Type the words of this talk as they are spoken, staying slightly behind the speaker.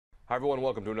Hi, everyone.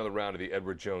 Welcome to another round of the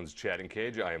Edward Jones Chatting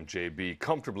Cage. I am JB,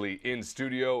 comfortably in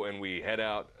studio, and we head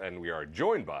out, and we are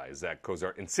joined by Zack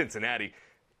Cozart in Cincinnati.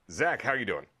 Zack, how are you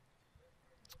doing?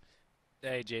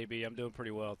 Hey, JB, I'm doing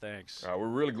pretty well, thanks. We're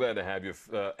really glad to have you.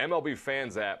 MLB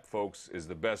Fans app, folks, is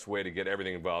the best way to get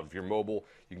everything involved. If you're mobile,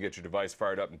 you can get your device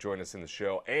fired up and join us in the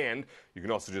show. And you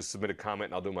can also just submit a comment,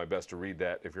 and I'll do my best to read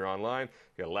that. If you're online,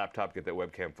 you got a laptop, get that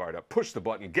webcam fired up, push the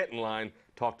button, get in line,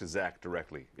 talk to Zack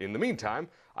directly. In the meantime,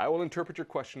 I will interpret your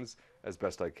questions as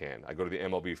best I can. I go to the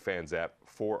MLB Fans app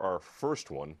for our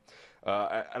first one.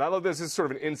 And I love this. This is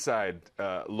sort of an inside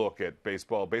look at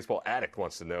baseball. Baseball Addict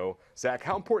wants to know, Zack,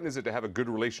 how important is it to have a good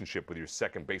relationship with your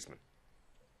second baseman?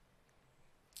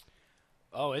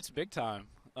 Oh, it's big time.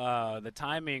 The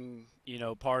timing,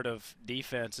 part of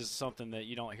defense is something that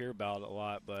you don't hear about a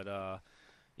lot. But,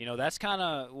 that's kind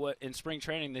of what in spring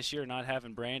training this year, not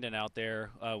having Brandon out there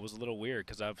was a little weird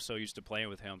because I'm so used to playing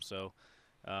with him. So,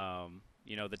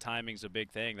 the timing's a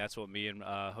big thing. That's what me and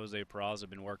Jose Peraza have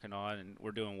been working on, and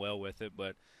we're doing well with it.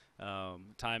 But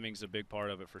timing's a big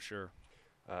part of it for sure.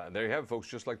 There you have it, folks.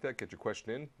 Just like that, get your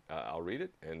question in. I'll read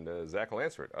it, and Zack will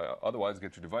answer it. Otherwise,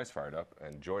 get your device fired up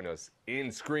and join us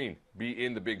in screen. Be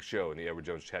in the big show in the Edward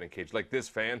Jones Chatting Cage. Like this,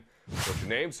 fan. What's your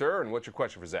name, sir, and what's your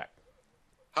question for Zack?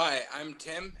 Hi, I'm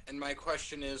Tim, and my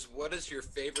question is, what is your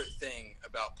favorite thing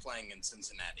about playing in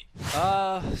Cincinnati?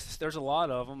 There's a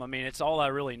lot of them. I mean, it's all I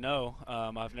really know.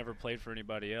 I've never played for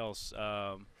anybody else.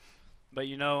 But,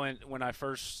 when I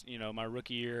first, my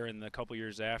rookie year and the couple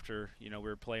years after, we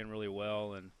were playing really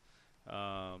well, and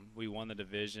we won the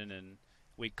division, and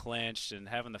we clinched, and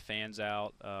having the fans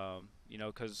out,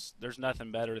 because there's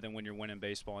nothing better than when you're winning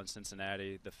baseball in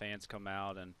Cincinnati. The fans come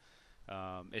out, and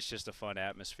it's just a fun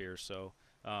atmosphere. So,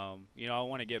 I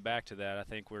want to get back to that. I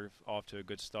think we're off to a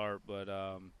good start, but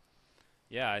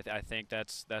I think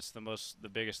that's the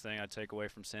biggest thing I take away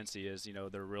from Cincy is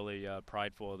they're really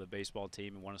prideful of the baseball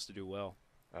team and want us to do well.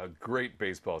 A great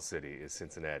baseball city is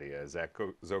Cincinnati. Zack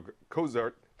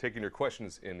Cozart taking your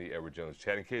questions in the Edward Jones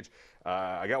Chatting Cage.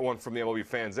 I got one from the MLB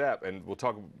Fans app, and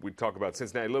we talk about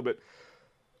Cincinnati a little bit.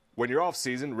 When you're off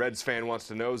season, Reds fan wants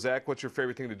to know, Zack, what's your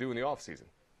favorite thing to do in the off season?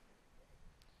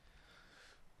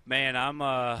 Man,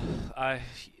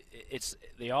 it's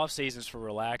the off season's for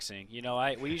relaxing.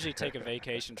 We usually take a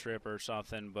vacation trip or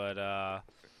something, but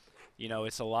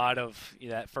it's a lot of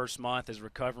that first month is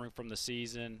recovering from the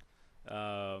season.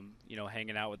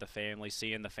 Hanging out with the family,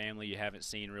 seeing the family you haven't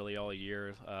seen really all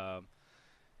year,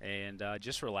 and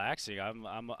just relaxing. I'm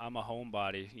a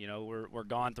homebody. We're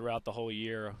gone throughout the whole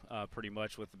year, pretty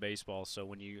much with the baseball. So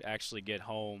when you actually get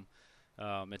home,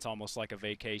 it's almost like a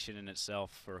vacation in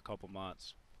itself for a couple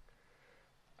months.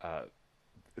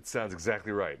 It sounds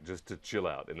exactly right. Just to chill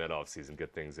out in that off season,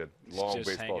 get things at long just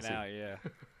baseball hanging season. Out, yeah.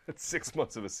 It's 6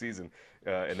 months of a season,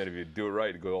 and then if you do it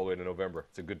right, you go all the way to November.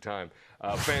 It's a good time.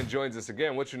 Fan joins us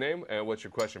again. What's your name and what's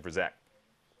your question for Zack?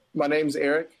 My name's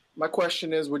Eric. My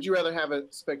question is, would you rather have a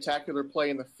spectacular play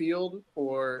in the field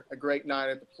or a great night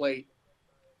at the plate,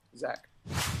 Zack?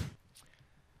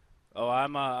 Oh,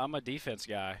 I'm a defense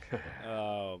guy.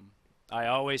 I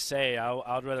always say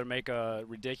I'd rather make a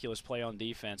ridiculous play on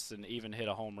defense than even hit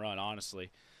a home run,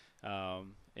 honestly.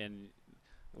 And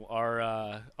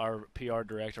our PR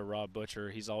director, Rob Butcher,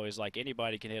 he's always like,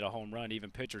 anybody can hit a home run. Even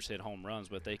pitchers hit home runs,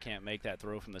 but they can't make that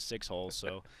throw from the 6 hole.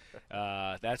 So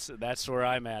that's where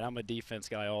I'm at. I'm a defense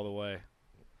guy all the way.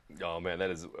 Oh, man, that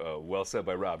is well said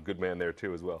by Rob. Good man there,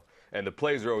 too, as well. And the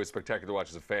plays are always spectacular to watch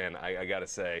as a fan. I got to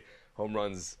say, home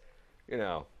runs,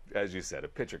 as you said, a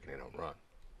pitcher can hit a home run.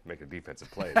 Make a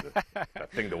defensive play. A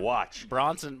thing to watch.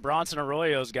 Bronson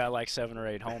Arroyo's got like 7 or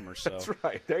 8 homers. So that's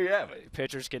right. There you have it.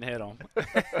 Pitchers can hit them.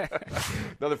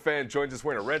 Another fan joins us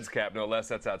wearing a Reds cap, no less.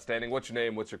 That's outstanding. What's your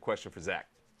name? What's your question for Zack?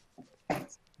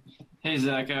 Hey,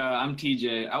 Zack. I'm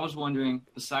TJ. I was wondering,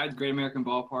 besides Great American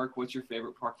Ballpark, what's your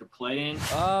favorite park to play in?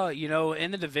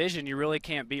 In the division, you really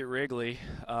can't beat Wrigley.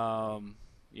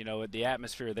 The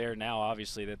atmosphere there now,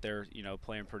 obviously, that they're,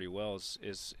 playing pretty well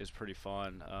is pretty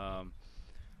fun.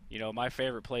 My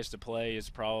favorite place to play is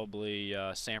probably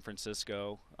San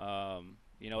Francisco.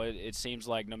 It seems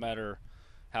like no matter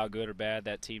how good or bad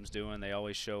that team's doing, they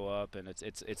always show up, and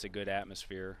it's a good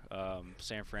atmosphere.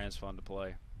 San Fran's fun to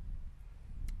play.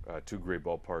 Two great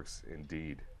ballparks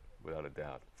indeed, without a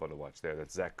doubt. Fun to watch there.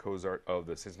 That's Zack Cozart of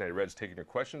the Cincinnati Reds taking your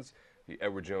questions. The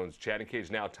Edward Jones Chatting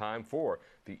Cage. Now time for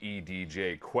the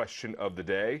EDJ question of the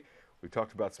day. We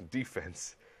talked about some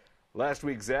defense. Last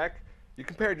week, Zack, you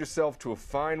compared yourself to a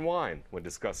fine wine when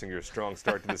discussing your strong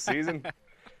start to the season.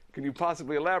 Can you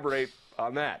possibly elaborate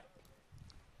on that?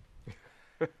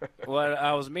 What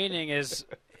I was meaning is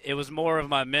it was more of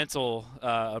my mental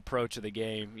approach of the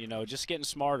game. Just getting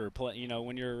smarter.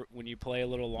 When you play a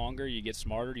little longer, you get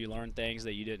smarter. You learn things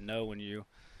that you didn't know when you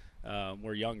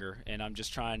were younger. And I'm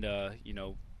just trying to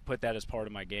put that as part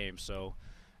of my game. So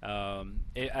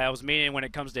I was meaning when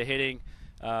it comes to hitting,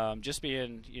 just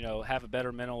being have a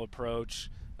better mental approach,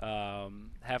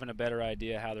 having a better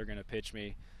idea how they're going to pitch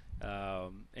me.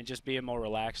 And just being more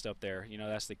relaxed up there,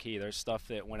 that's the key. There's stuff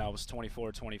that when I was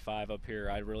 24, 25 up here,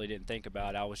 I really didn't think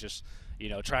about. I was just,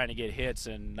 trying to get hits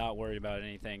and not worried about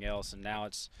anything else. And now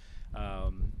it's,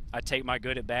 I take my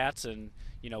good at bats and,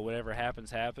 whatever happens,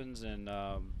 happens. And,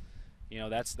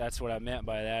 that's what I meant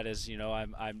by that is,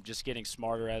 I'm just getting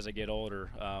smarter as I get older,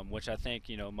 which I think,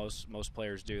 most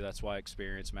players do. That's why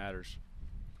experience matters.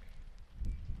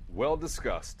 Well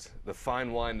discussed. The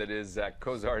fine wine that is Zack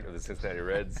Cozart of the Cincinnati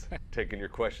Reds, taking your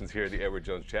questions here at the Edward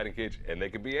Jones Chatting Cage, and they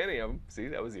could be any of them. See,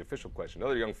 that was the official question.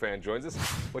 Another young fan joins us.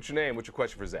 What's your name? What's your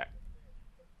question for Zack?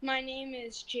 My name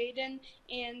is Jaden,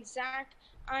 and Zack,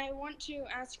 I want to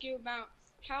ask you about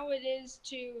how it is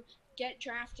to get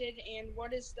drafted and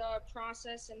what is the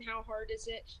process and how hard is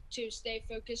it to stay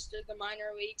focused in the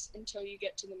minor leagues until you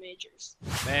get to the majors?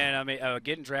 Man, I mean,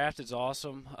 getting drafted is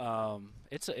awesome.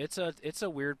 It's a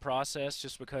weird process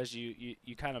just because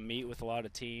you kind of meet with a lot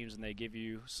of teams and they give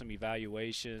you some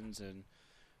evaluations and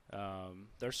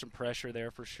there's some pressure there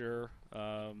for sure.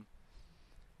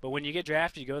 But when you get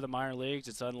drafted, you go to the minor leagues.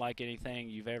 It's unlike anything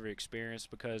you've ever experienced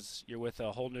because you're with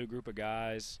a whole new group of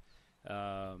guys.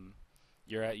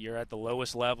 You're at the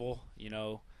lowest level,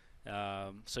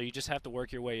 so you just have to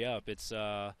work your way up. It's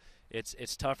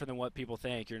tougher than what people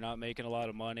think. You're not making a lot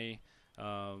of money,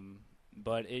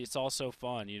 but it's also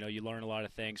fun. You learn a lot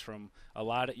of things from a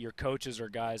lot of your coaches are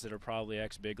guys that are probably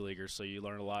ex-big leaguers, so you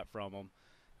learn a lot from them.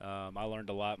 I learned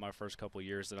a lot my first couple of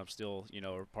years that I'm still,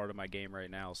 a part of my game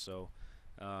right now. So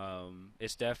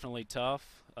it's definitely tough,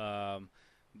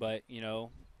 but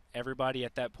everybody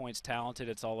at that point's talented.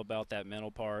 It's all about that mental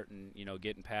part and,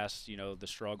 getting past, the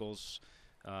struggles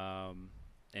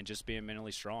and just being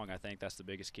mentally strong. I think that's the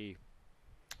biggest key.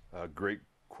 Great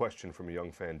question from a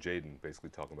young fan, Jaden,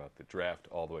 basically talking about the draft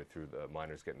all the way through the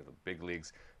minors, getting to the big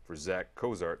leagues for Zack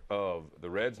Cozart of the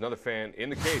Reds. Another fan in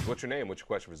the cage. What's your name? What's your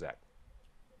question for Zack?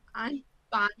 I'm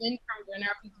Bondin from Grand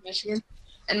Rapids, Michigan.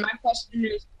 And my question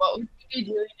is, what would you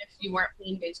be doing if you weren't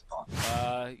playing baseball?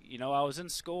 I was in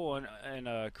school and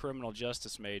a criminal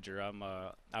justice major.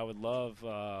 I would love,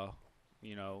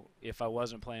 if I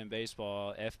wasn't playing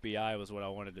baseball, FBI was what I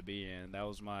wanted to be in. That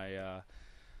was my,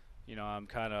 I'm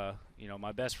kind of,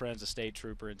 my best friend's a state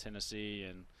trooper in Tennessee,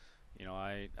 and,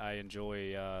 I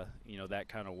enjoy, that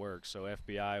kind of work. So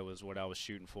FBI was what I was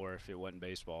shooting for if it wasn't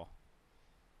baseball.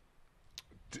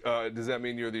 Does that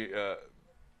mean you're the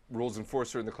rules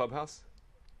enforcer in the clubhouse?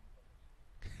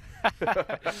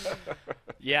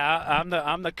 Yeah,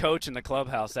 I'm the coach in the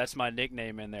clubhouse. That's my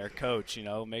nickname in there, Coach.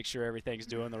 Make sure everything's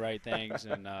doing the right things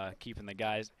and keeping the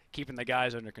guys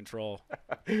under control.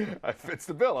 It fits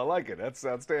the bill. I like it. That's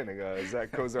outstanding.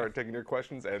 Zack Cozart taking your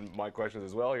questions and my questions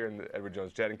as well here in the Edward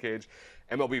Jones Chatting Cage.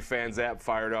 MLB Fans app,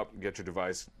 fired up. Get your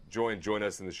device. Join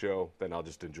us in the show. Then I'll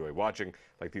just enjoy watching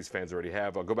like these fans already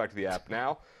have. I'll go back to the app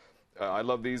now. I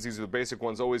love these. These are the basic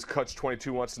ones. Always Cuts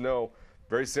 22 wants to know,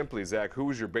 very simply, Zack, who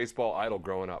was your baseball idol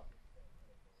growing up?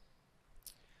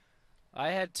 I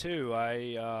had two.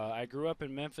 I grew up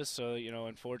in Memphis, so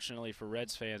unfortunately for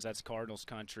Reds fans, that's Cardinals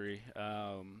country.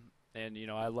 And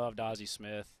I loved Ozzie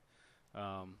Smith.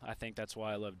 I think that's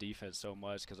why I love defense so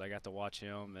much because I got to watch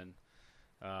him, and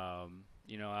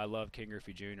I love King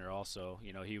Griffey Jr. also.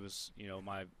 He was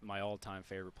my all-time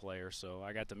favorite player, so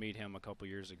I got to meet him a couple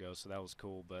years ago, so that was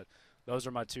cool. But those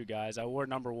are my two guys. I wore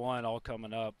number 1 all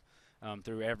coming up.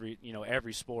 Through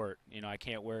every sport. I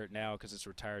can't wear it now because it's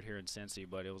retired here in Cincy,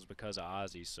 but it was because of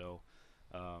Ozzie. So,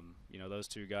 those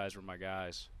two guys were my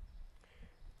guys.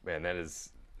 Man, that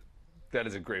is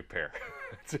a great pair.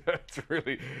 It's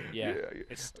really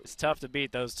It's tough to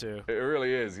beat those two. It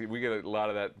really is. We get a lot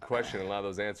of that question and a lot of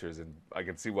those answers, and I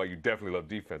can see why you definitely love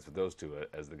defense with those two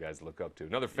as the guys to look up to.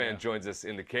 Another fan joins us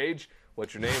in the cage.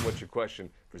 What's your name? What's your question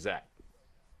for Zack?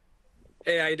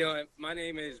 Hey, how you doing? My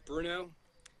name is Bruno.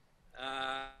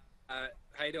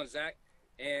 How you doing, Zack?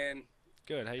 And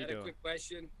good. How you I had doing? A quick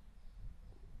question.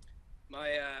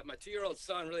 My 2-year-old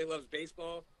son really loves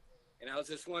baseball, and I was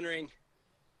just wondering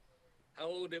how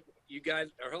old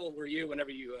were you whenever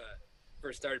you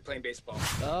first started playing baseball?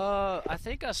 I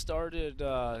think I started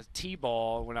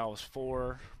t-ball when I was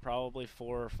 4, probably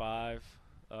 4 or 5,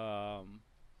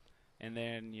 and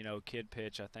then kid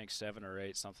pitch I think 7 or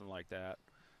 8, something like that.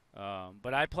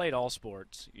 But I played all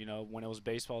sports. You know, when it was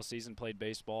baseball season, played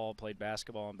baseball, played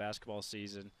basketball in basketball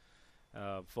season,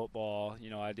 football. You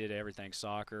know, I did everything.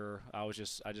 Soccer. I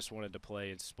just wanted to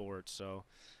play in sports. So,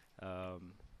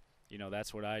 you know,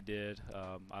 that's what I did.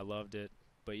 I loved it.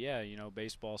 But yeah, you know,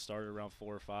 baseball started around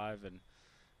 4 or 5, and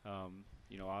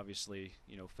you know, obviously,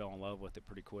 you know, fell in love with it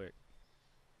pretty quick.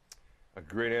 A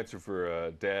great answer for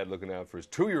a dad looking out for his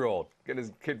 2-year-old,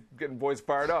 getting boys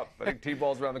fired up. I think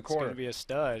T-ball's around the corner. It's going to be a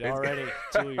stud already,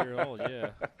 2-year-old,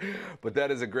 yeah. But that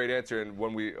is a great answer, and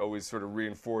one we always sort of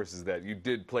reinforce is that you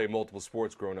did play multiple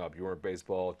sports growing up. You weren't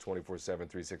baseball 24/7,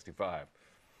 365.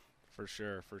 For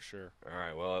sure, for sure. All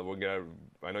right, well,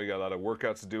 I know you got a lot of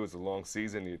workouts to do. It's a long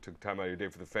season. You took time out of your day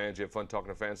for the fans. You have fun talking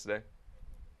to fans today?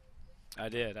 I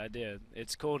did.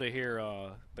 It's cool to hear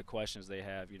the questions they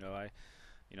have. You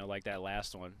know, like that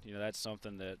last one. You know, that's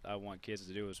something that I want kids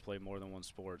to do is play more than one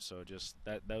sport. So just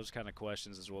those kind of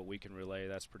questions is what we can relay.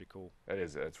 That's pretty cool.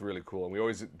 That's really cool. And we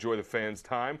always enjoy the fans'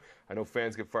 time. I know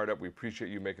fans get fired up. We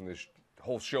appreciate you making this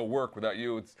whole show work. Without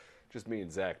you, it's just me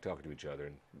and Zach talking to each other.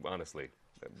 And honestly,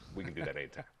 we can do that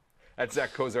anytime. That's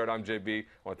Zack Cozart. I'm JB. I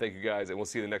want to thank you guys, and we'll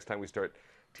see you the next time we start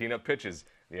teeing up pitches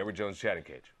in the Edward Jones Chatting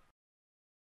Cage.